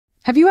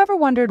Have you ever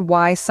wondered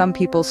why some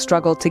people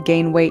struggle to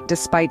gain weight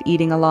despite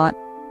eating a lot?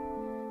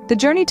 The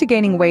journey to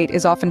gaining weight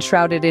is often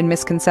shrouded in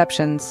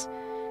misconceptions.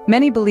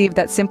 Many believe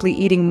that simply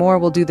eating more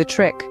will do the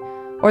trick,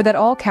 or that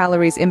all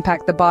calories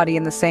impact the body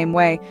in the same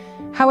way.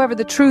 However,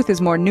 the truth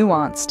is more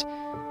nuanced.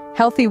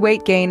 Healthy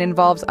weight gain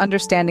involves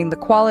understanding the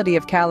quality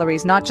of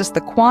calories, not just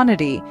the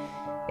quantity.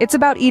 It's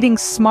about eating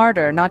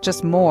smarter, not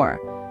just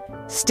more.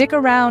 Stick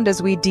around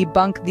as we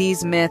debunk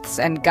these myths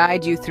and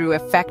guide you through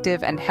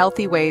effective and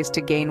healthy ways to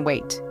gain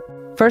weight.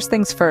 First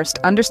things first,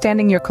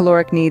 understanding your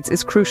caloric needs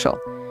is crucial.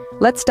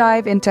 Let's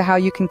dive into how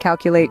you can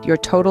calculate your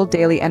total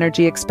daily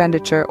energy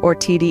expenditure, or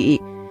TDE.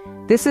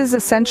 This is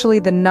essentially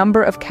the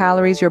number of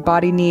calories your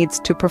body needs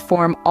to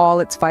perform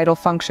all its vital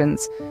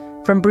functions,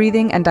 from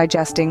breathing and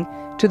digesting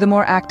to the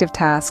more active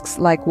tasks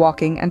like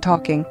walking and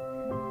talking.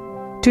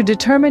 To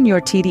determine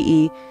your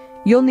TDE,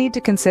 you'll need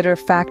to consider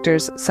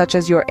factors such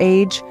as your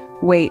age,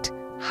 weight,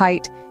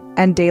 height,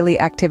 and daily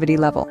activity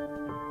level.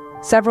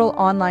 Several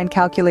online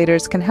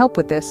calculators can help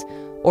with this,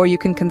 or you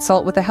can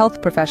consult with a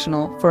health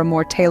professional for a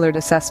more tailored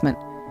assessment.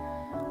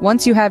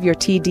 Once you have your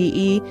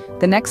TDE,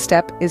 the next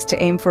step is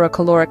to aim for a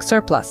caloric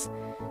surplus.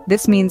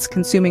 This means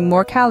consuming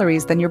more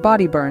calories than your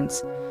body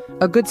burns.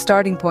 A good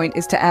starting point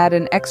is to add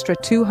an extra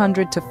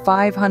 200 to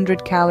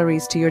 500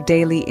 calories to your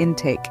daily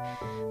intake.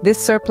 This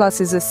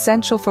surplus is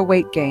essential for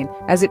weight gain,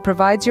 as it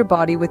provides your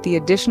body with the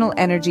additional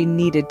energy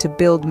needed to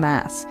build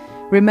mass.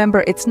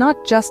 Remember, it's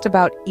not just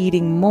about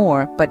eating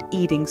more, but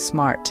eating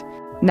smart.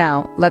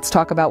 Now, let's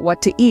talk about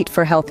what to eat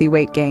for healthy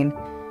weight gain.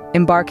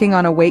 Embarking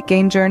on a weight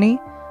gain journey?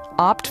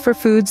 Opt for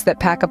foods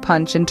that pack a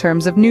punch in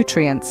terms of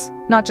nutrients,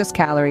 not just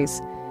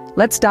calories.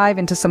 Let's dive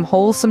into some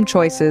wholesome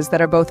choices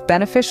that are both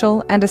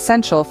beneficial and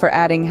essential for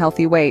adding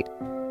healthy weight.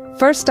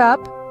 First up,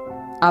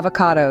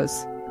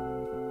 avocados.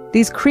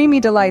 These creamy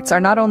delights are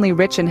not only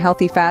rich in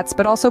healthy fats,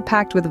 but also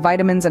packed with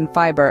vitamins and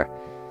fiber.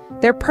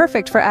 They're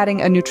perfect for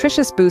adding a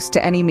nutritious boost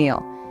to any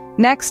meal.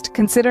 Next,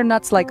 consider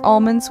nuts like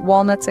almonds,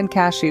 walnuts, and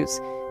cashews.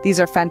 These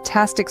are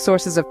fantastic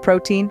sources of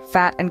protein,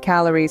 fat, and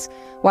calories,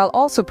 while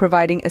also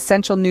providing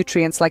essential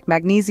nutrients like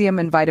magnesium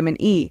and vitamin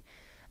E.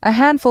 A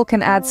handful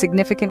can add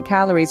significant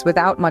calories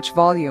without much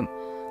volume.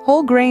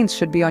 Whole grains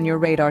should be on your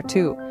radar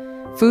too.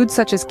 Foods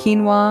such as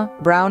quinoa,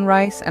 brown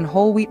rice, and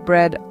whole wheat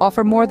bread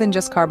offer more than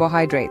just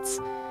carbohydrates.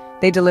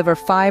 They deliver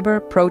fiber,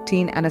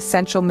 protein, and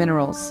essential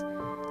minerals.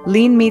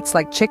 Lean meats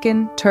like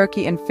chicken,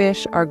 turkey, and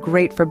fish are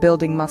great for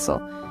building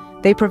muscle.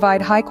 They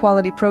provide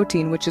high-quality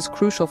protein, which is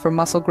crucial for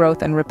muscle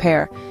growth and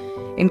repair.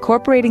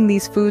 Incorporating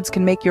these foods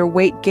can make your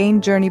weight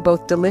gain journey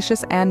both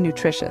delicious and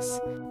nutritious.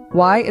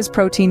 Why is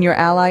protein your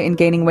ally in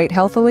gaining weight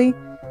healthily?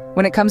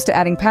 When it comes to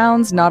adding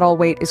pounds, not all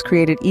weight is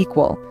created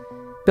equal.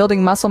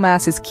 Building muscle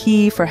mass is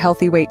key for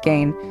healthy weight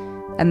gain,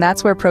 and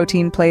that's where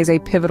protein plays a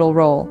pivotal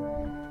role.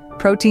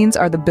 Proteins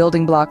are the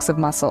building blocks of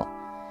muscle.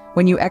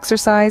 When you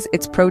exercise,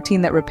 it's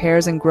protein that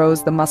repairs and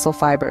grows the muscle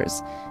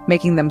fibers,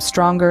 making them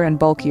stronger and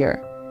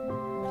bulkier.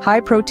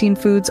 High-protein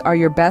foods are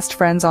your best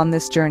friends on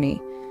this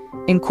journey.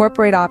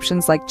 Incorporate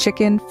options like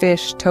chicken,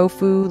 fish,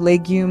 tofu,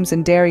 legumes,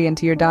 and dairy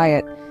into your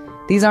diet.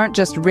 These aren't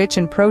just rich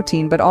in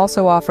protein, but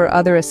also offer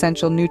other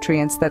essential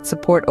nutrients that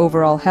support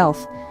overall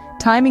health.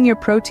 Timing your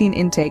protein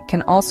intake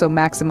can also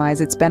maximize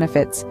its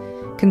benefits.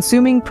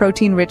 Consuming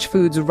protein-rich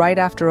foods right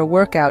after a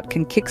workout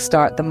can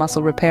kickstart the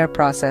muscle repair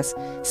process.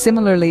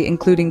 Similarly,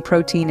 including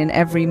protein in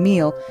every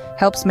meal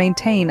helps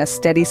maintain a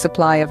steady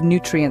supply of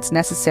nutrients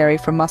necessary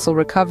for muscle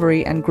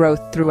recovery and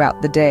growth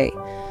throughout the day.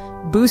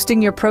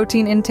 Boosting your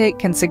protein intake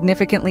can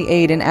significantly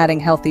aid in adding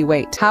healthy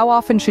weight. How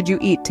often should you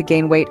eat to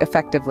gain weight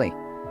effectively?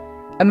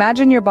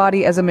 Imagine your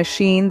body as a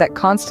machine that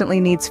constantly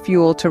needs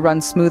fuel to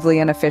run smoothly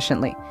and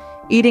efficiently.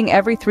 Eating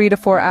every 3 to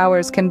 4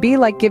 hours can be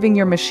like giving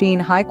your machine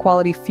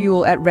high-quality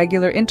fuel at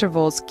regular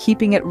intervals,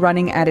 keeping it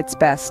running at its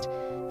best.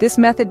 This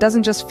method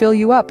doesn't just fill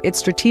you up, it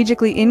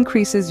strategically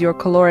increases your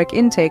caloric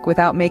intake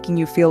without making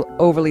you feel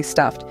overly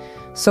stuffed.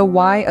 So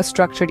why a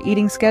structured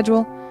eating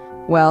schedule?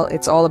 Well,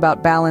 it's all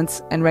about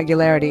balance and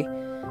regularity.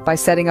 By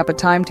setting up a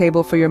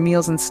timetable for your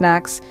meals and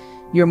snacks,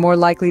 you're more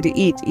likely to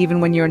eat even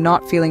when you're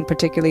not feeling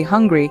particularly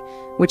hungry,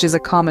 which is a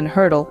common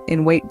hurdle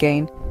in weight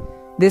gain.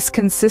 This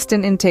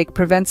consistent intake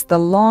prevents the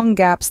long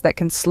gaps that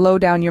can slow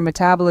down your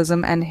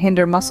metabolism and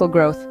hinder muscle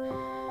growth.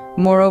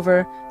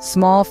 Moreover,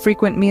 small,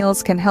 frequent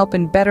meals can help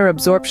in better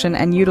absorption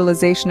and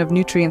utilization of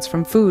nutrients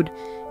from food,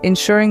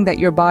 ensuring that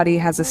your body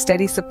has a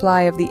steady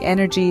supply of the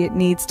energy it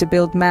needs to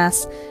build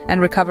mass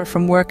and recover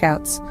from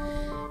workouts.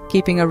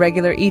 Keeping a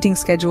regular eating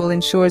schedule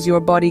ensures your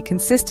body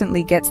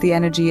consistently gets the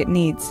energy it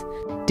needs.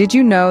 Did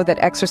you know that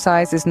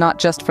exercise is not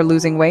just for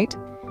losing weight?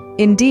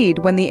 Indeed,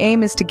 when the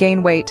aim is to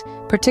gain weight,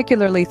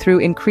 particularly through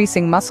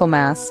increasing muscle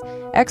mass,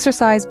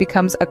 exercise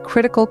becomes a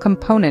critical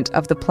component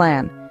of the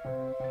plan.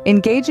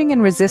 Engaging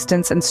in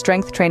resistance and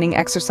strength training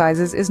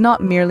exercises is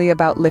not merely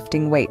about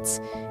lifting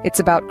weights. It's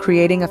about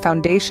creating a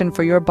foundation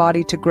for your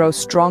body to grow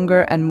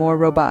stronger and more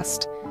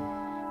robust.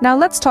 Now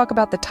let's talk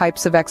about the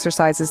types of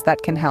exercises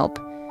that can help.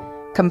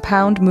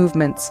 Compound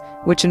movements,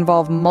 which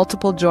involve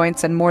multiple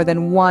joints and more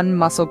than one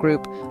muscle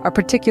group, are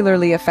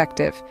particularly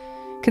effective.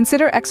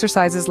 Consider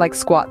exercises like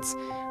squats,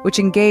 which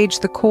engage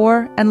the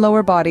core and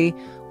lower body,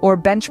 or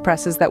bench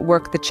presses that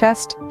work the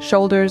chest,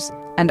 shoulders,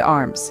 and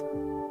arms.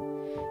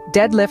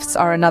 Deadlifts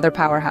are another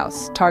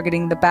powerhouse,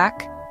 targeting the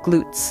back,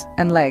 glutes,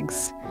 and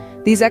legs.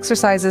 These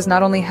exercises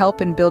not only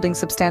help in building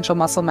substantial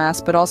muscle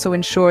mass, but also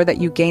ensure that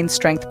you gain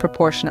strength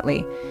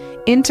proportionately.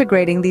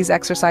 Integrating these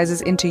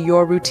exercises into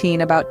your routine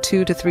about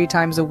 2 to 3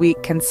 times a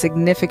week can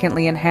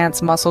significantly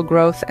enhance muscle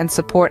growth and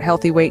support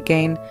healthy weight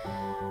gain.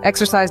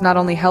 Exercise not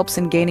only helps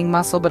in gaining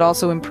muscle, but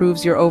also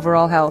improves your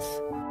overall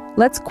health.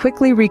 Let's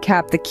quickly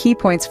recap the key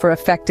points for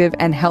effective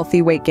and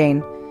healthy weight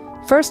gain.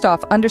 First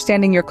off,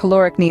 understanding your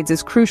caloric needs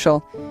is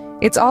crucial.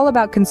 It's all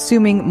about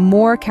consuming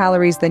more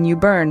calories than you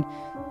burn,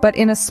 but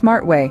in a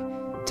smart way.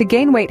 To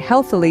gain weight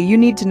healthily, you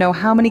need to know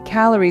how many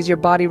calories your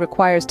body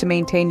requires to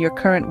maintain your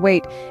current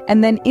weight,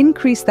 and then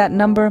increase that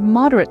number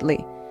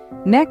moderately.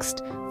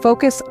 Next,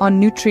 focus on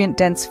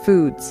nutrient-dense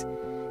foods.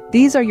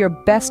 These are your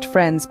best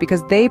friends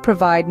because they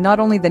provide not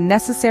only the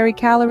necessary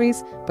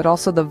calories, but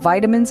also the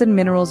vitamins and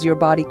minerals your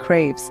body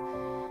craves.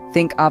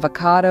 Think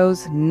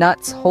avocados,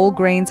 nuts, whole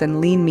grains, and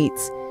lean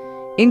meats.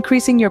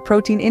 Increasing your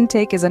protein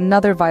intake is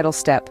another vital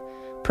step.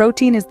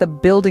 Protein is the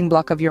building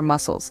block of your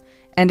muscles,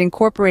 and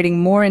incorporating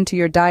more into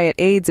your diet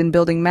aids in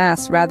building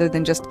mass rather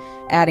than just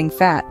adding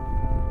fat.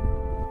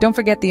 Don't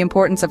forget the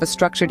importance of a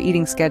structured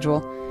eating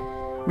schedule.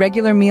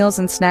 Regular meals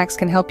and snacks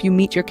can help you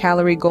meet your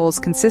calorie goals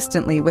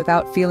consistently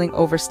without feeling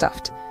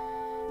overstuffed.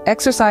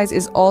 Exercise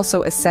is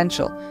also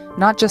essential,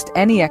 not just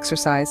any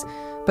exercise,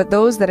 but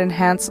those that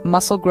enhance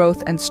muscle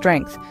growth and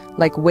strength,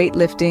 like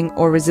weightlifting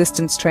or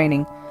resistance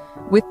training.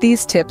 With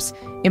these tips,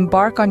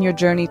 embark on your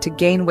journey to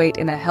gain weight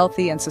in a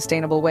healthy and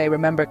sustainable way.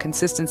 Remember,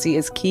 consistency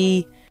is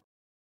key.